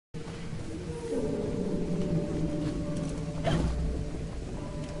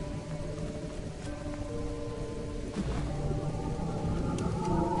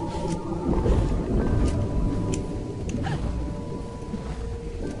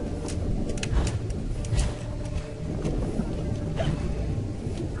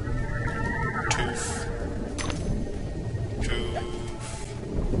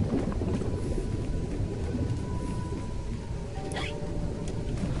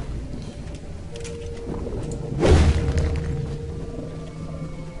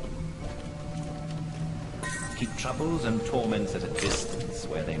troubles and torments at a distance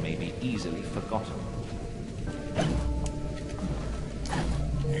where they may be easily forgotten.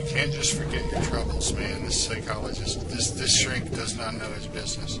 You can't just forget your troubles, man. This psychologist, this shrink does not know his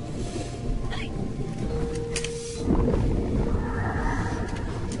business.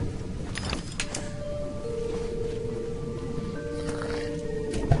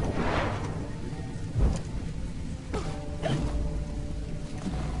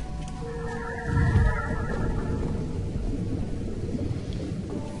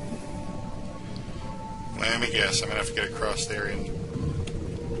 Let me guess, I'm gonna have to get across there in...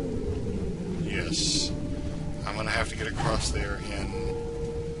 Yes. I'm gonna have to get across there in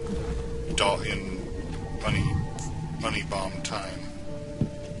money bomb time.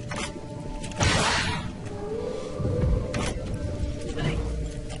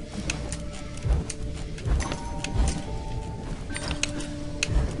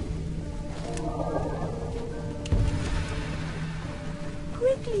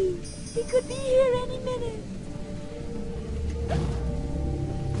 Quickly! He could be here any minute.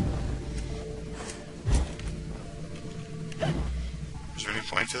 Is there any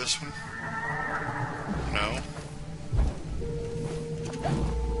point to this one? No?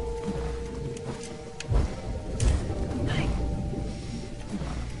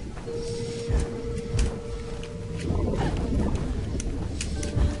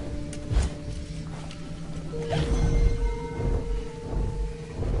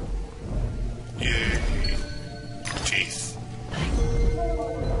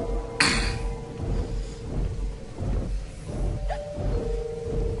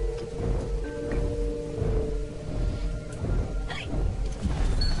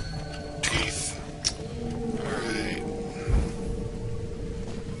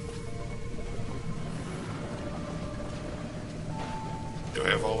 Do I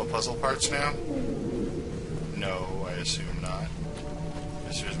have all the puzzle parts now? No, I assume not.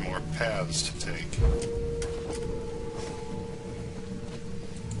 Because there's more paths to take.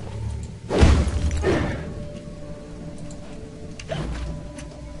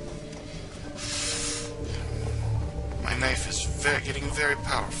 My knife is getting very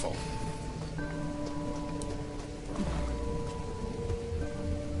powerful.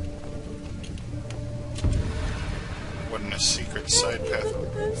 Wasn't a secret side path. Put the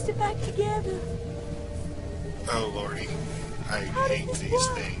poster back together. Oh lordy, I hate these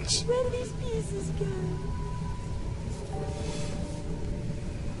things. Where do these pieces go?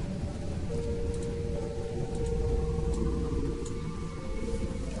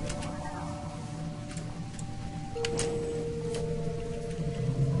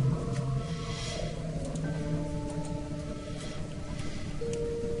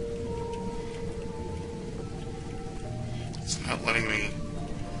 It's not letting me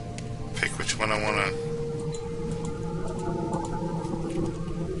pick which one I want to...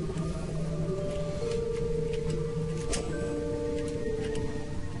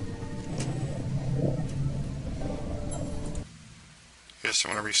 Guess I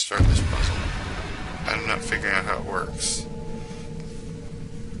want to restart this puzzle. I'm not figuring out how it works.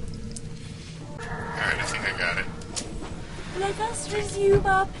 Alright, I think I got it. Let us resume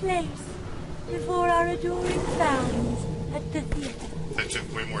our place before our adoring fans at the theater. That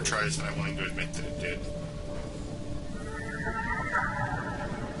took way more tries than I'm willing to admit that it did.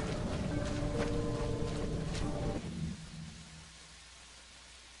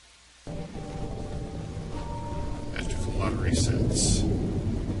 That took a lot of resets.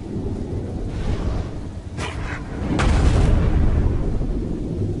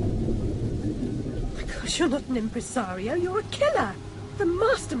 Gosh, you're not an impresario, you're a killer. The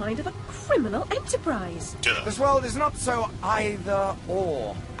mastermind of a criminal enterprise. Duh. This world is not so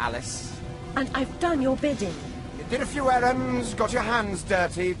either-or, Alice. And I've done your bidding. You did a few errands, got your hands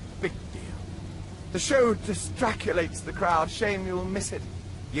dirty, big deal. The show distraculates the crowd, shame you'll miss it.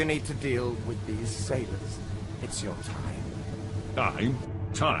 You need to deal with these sailors. It's your time. Time?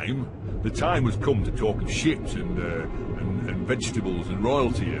 Time? The time has come to talk of ships and vegetables and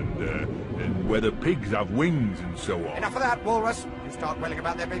royalty and whether pigs have wings and so on. Enough of that, Walrus. You start wailing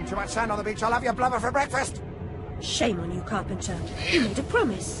about there being too much sand on the beach, I'll have your blubber for breakfast. Shame on you, Carpenter. You made a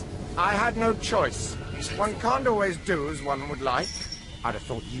promise. I had no choice. One can't always do as one would like. I'd have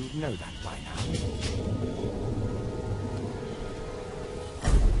thought you'd know that by now.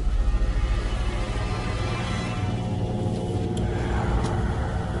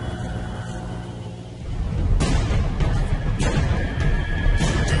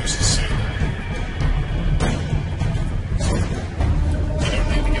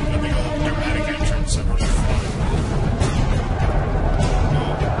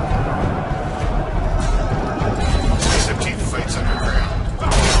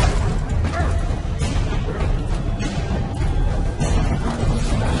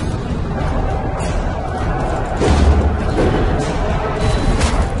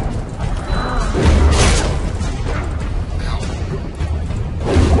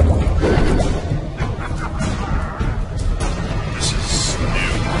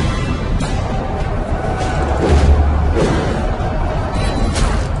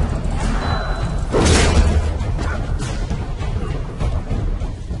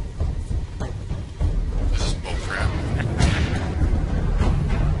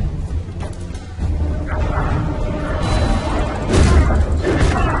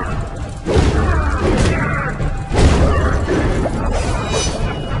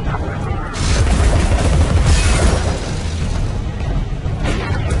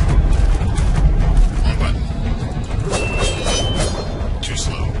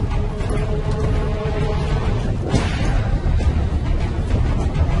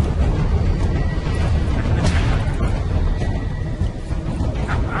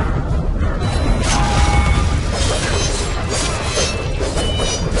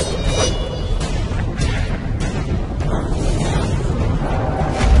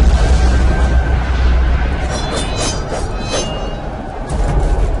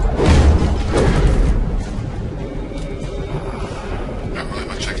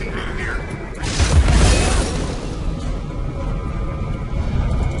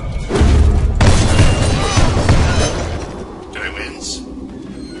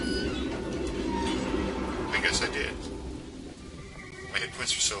 Yes, I did. My hit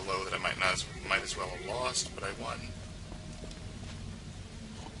points are so low that I might as well have lost, but I won.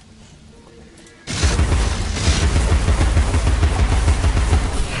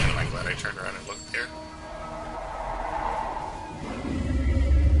 And am I glad I turned around and looked there?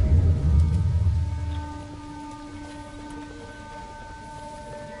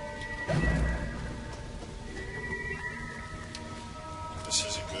 This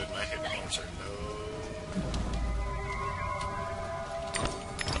isn't good. My hit points are low.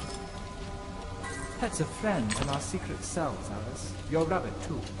 Pets are friends in our secret cells, Alice. Your rabbit,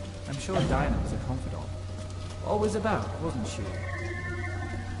 too. I'm sure Dinah was a confidant. Always about, wasn't she?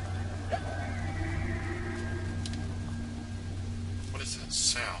 What is that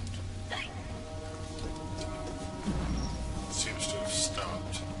sound? It seems to have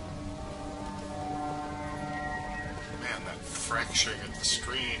stopped. Man, that fracturing at the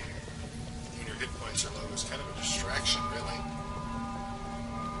screen when your hit points are low is kind of a distraction, really.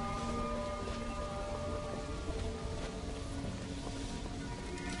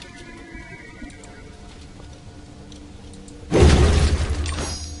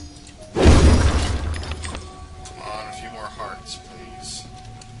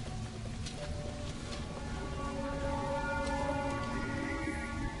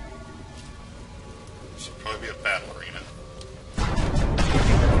 Probably be a battle arena.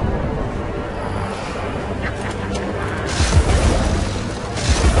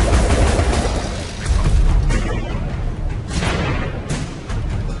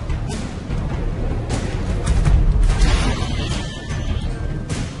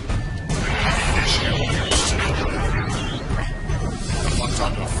 I'm locked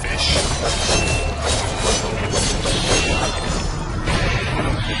onto a fish.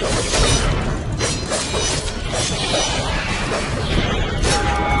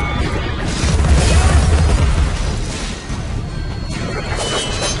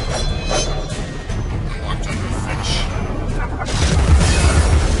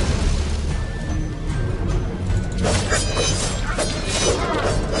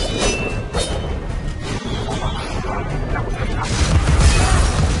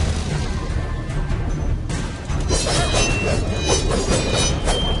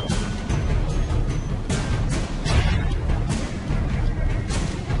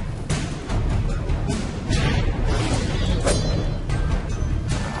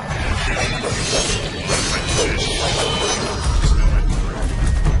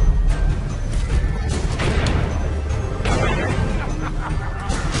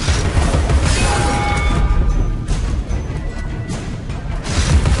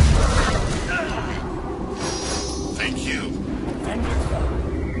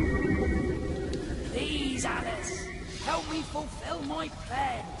 fulfill my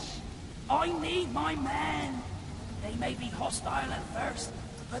pledge. I need my men. They may be hostile at first,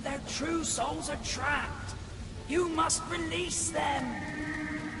 but their true souls are trapped. You must release them.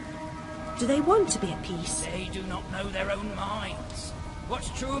 Do they want to be at peace? They do not know their own minds. What's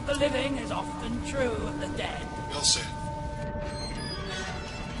true of the living is often true of the dead. Well said.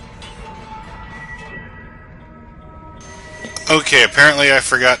 Okay, apparently I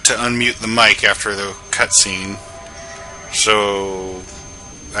forgot to unmute the mic after the cutscene, so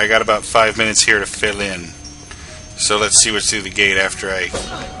I got about 5 minutes here to fill in. So let's see what's through the gate after I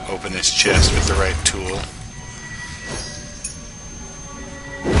open this chest with the right tool.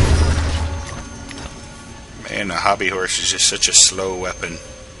 Man, a hobby horse is just such a slow weapon.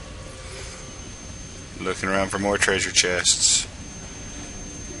 Looking around for more treasure chests.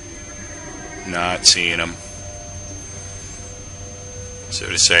 Not seeing them. So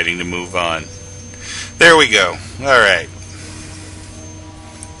deciding to move on. There we go. Alright.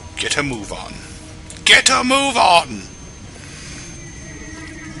 Get a move on. Get a move on!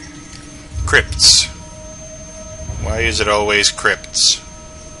 Crypts. Why is it always crypts?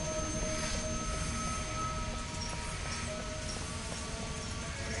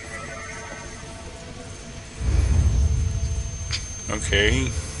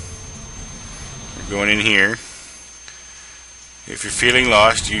 Okay. We're going in here. If you're feeling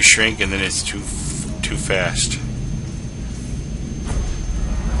lost, you shrink and then it's too fast.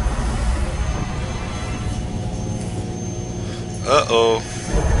 Uh-oh.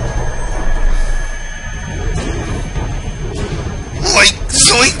 Like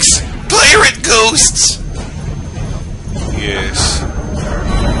zoinks! Pirate ghosts! Yes.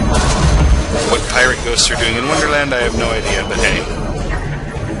 What pirate ghosts are doing in Wonderland, I have no idea, but hey.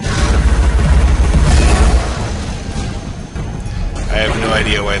 I have no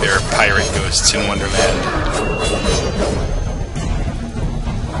idea why there are pirate ghosts in Wonderland.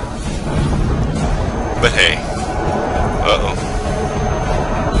 But hey.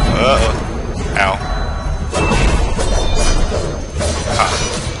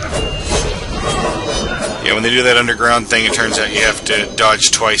 you do that underground thing, it turns out you have to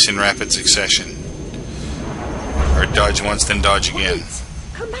dodge twice in rapid succession. Or dodge once, then dodge again. Wait,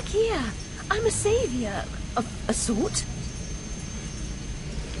 come back here. I'm a savior of a sort.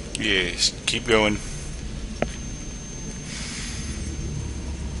 Yes, keep going.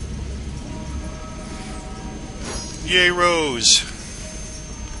 Yay, Rose!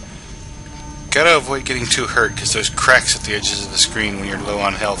 Gotta avoid getting too hurt, because those cracks at the edges of the screen when you're low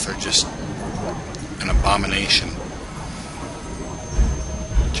on health are just an abomination.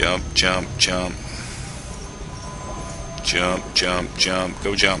 Jump, jump, jump. Jump, jump, jump.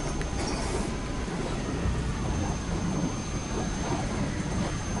 Go jump.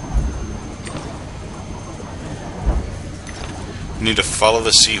 You need to follow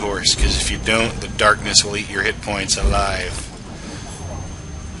the seahorse, because if you don't, the darkness will eat your hit points alive.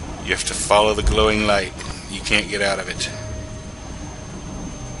 You have to follow the glowing light. You can't get out of it.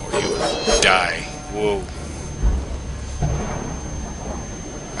 Or you will die. Whoa.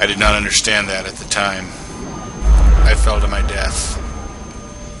 I did not understand that at the time. I fell to my death.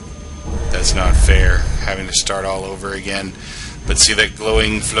 That's not fair, having to start all over again. But see that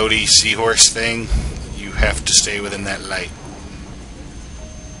glowing, floaty seahorse thing? You have to stay within that light.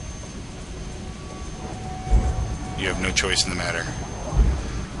 You have no choice in the matter.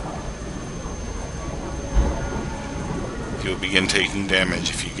 You'll begin taking damage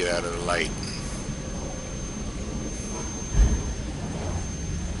if you get out of the light.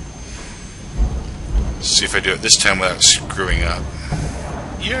 Let's see if I do it this time without screwing up.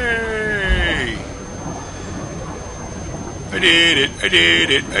 Yay! I did it! I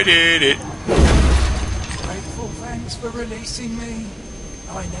did it! I did it! Grateful thanks for releasing me.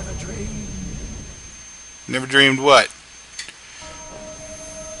 I never dreamed. Never dreamed what?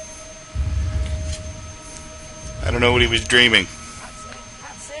 I don't know what he was dreaming.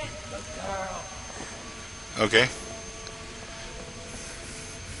 That's it, good girl. Okay.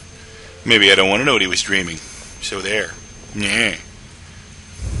 Maybe I don't want to know what he was dreaming. So there. Yeah.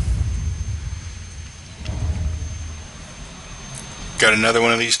 Got another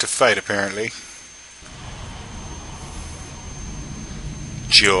one of these to fight, apparently.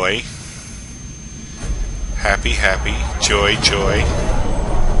 Joy. Happy, happy. Joy, joy.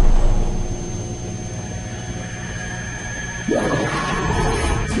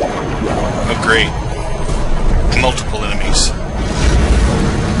 Oh, great. Multiple enemies.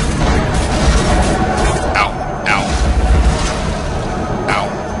 Ow, ow. Ow.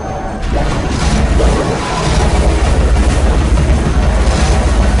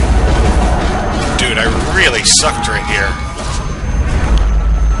 Dude, I really sucked right here.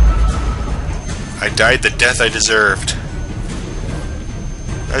 I died the death I deserved.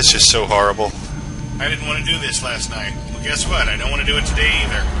 That's just so horrible. I didn't want to do this last night. Well, guess what? I don't want to do it today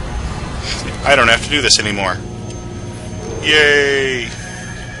either. I don't have to do this anymore. Yay!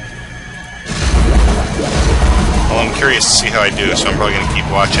 Well, I'm curious to see how I do, so I'm probably going to keep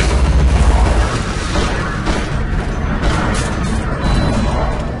watching.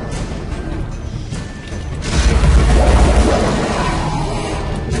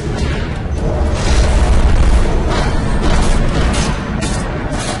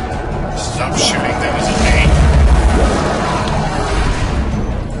 Stop shooting, that was a me.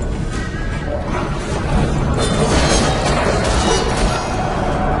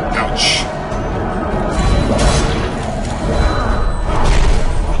 Ouch.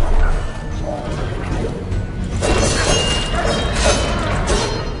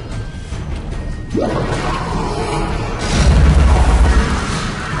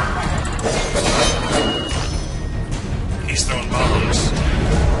 He's throwing bombs.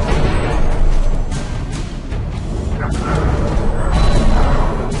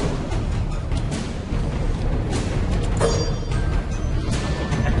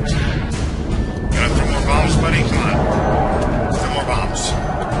 Gonna throw more bombs, buddy? Come on. Throw more bombs.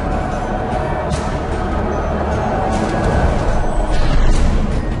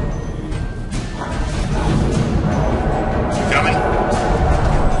 You coming?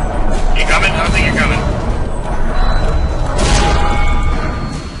 You coming? I don't think you're coming.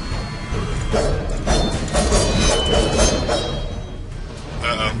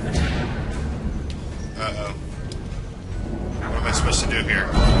 Uh-oh. Uh-oh. What am I supposed to do here?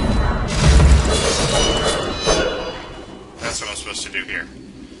 That's what I'm supposed to do here.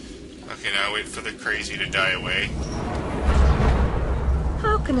 Okay, now wait for the crazy to die away.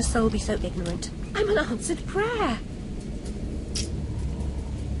 How can a soul be so ignorant? I'm an answered prayer.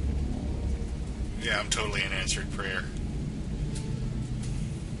 Yeah, I'm totally an answered prayer.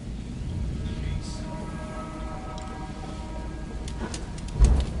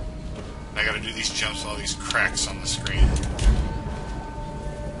 I gotta to do these jumps with all these cracks on the screen.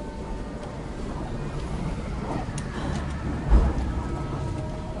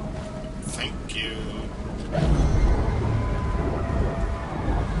 Thank you.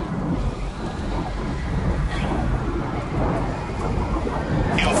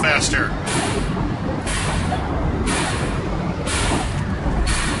 Heal faster.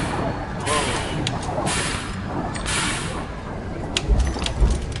 Whoa.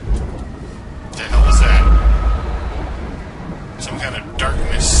 What the hell was that? Some kind of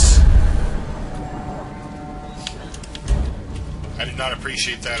darkness. I did not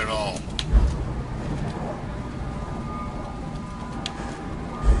appreciate that at all.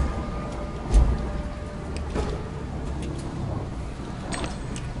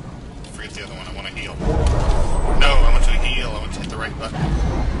 Forget the other one. I want to heal. No, I want to heal. I want to hit the right button.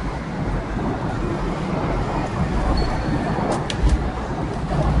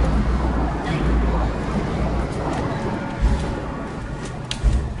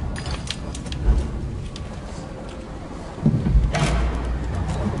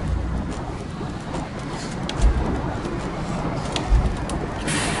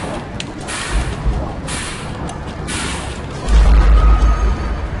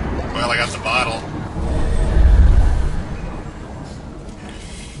 Well, I got the bottle.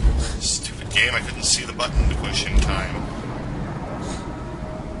 Stupid game, I couldn't see the button to push in time.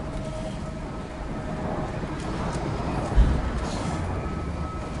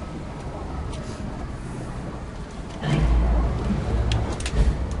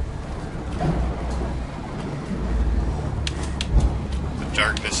 The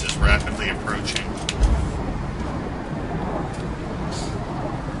darkness is rapidly approaching.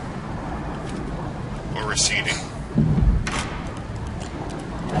 Or receding.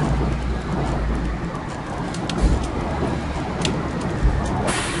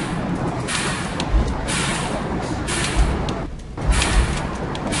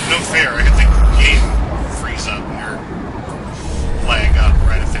 No fair, I could think the game freeze up or lag up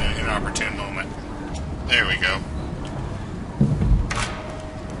right at an inopportune moment. There we go.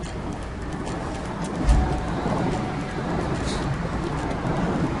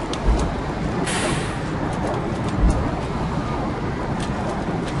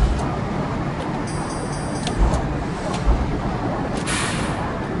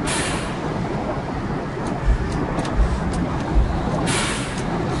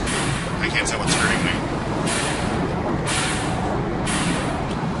 I can't tell what's hurting me.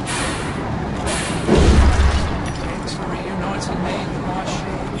 Thanks for reuniting me with my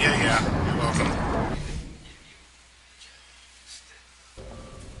ship. Yeah, you're welcome.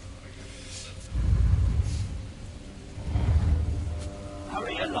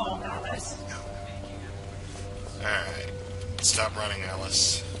 Hurry along, Alice. Alright. Stop running,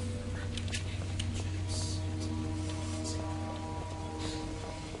 Alice.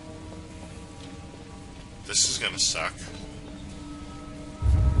 This is gonna suck.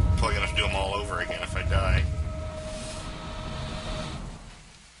 Probably gonna have to do them all over again if I die.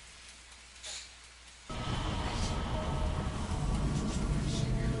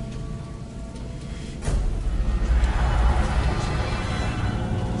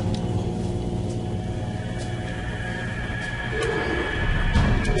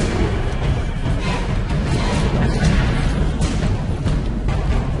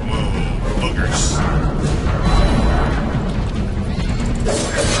 Whoa, boogers.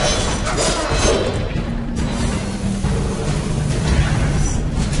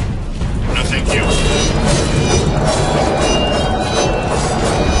 No, thank you.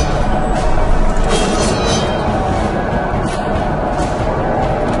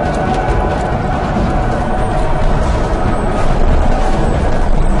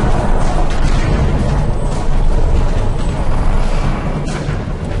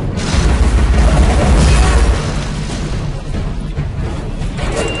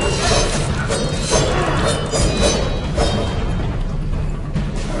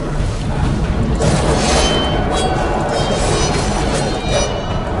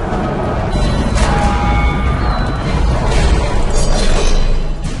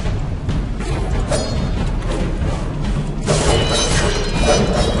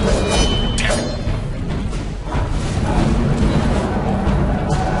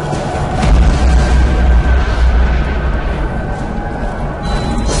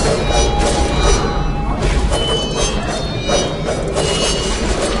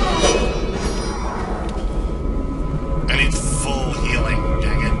 I need full healing,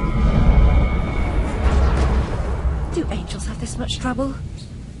 dang it. Do angels have this much trouble?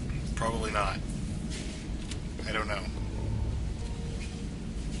 Probably not. I don't know.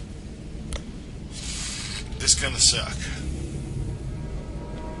 suck.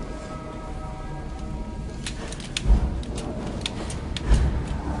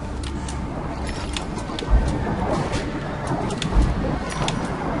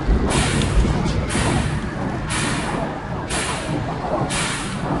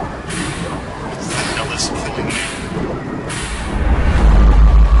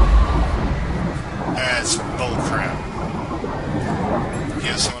 That's bullcrap.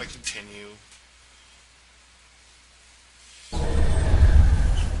 Yes, I want to continue.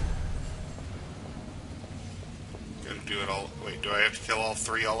 Gotta do it all. Wait, do I have to kill all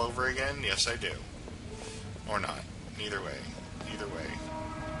three all over again? Yes, I do. Or not. Either way. Either way.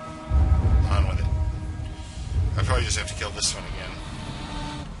 On with it. I probably just have to kill this one again.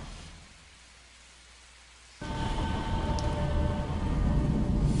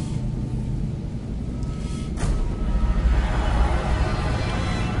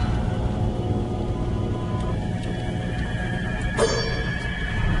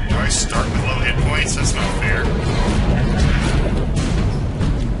 Start with low hit points? That's not fair.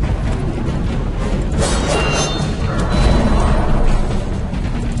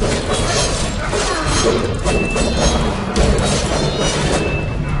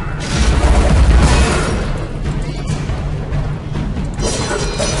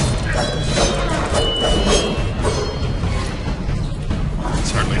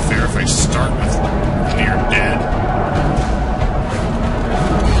 It's hardly fair if I start with near dead.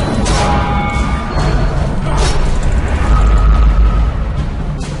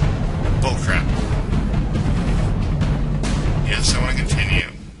 Bullcrap. Yes, I want to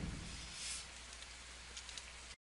continue.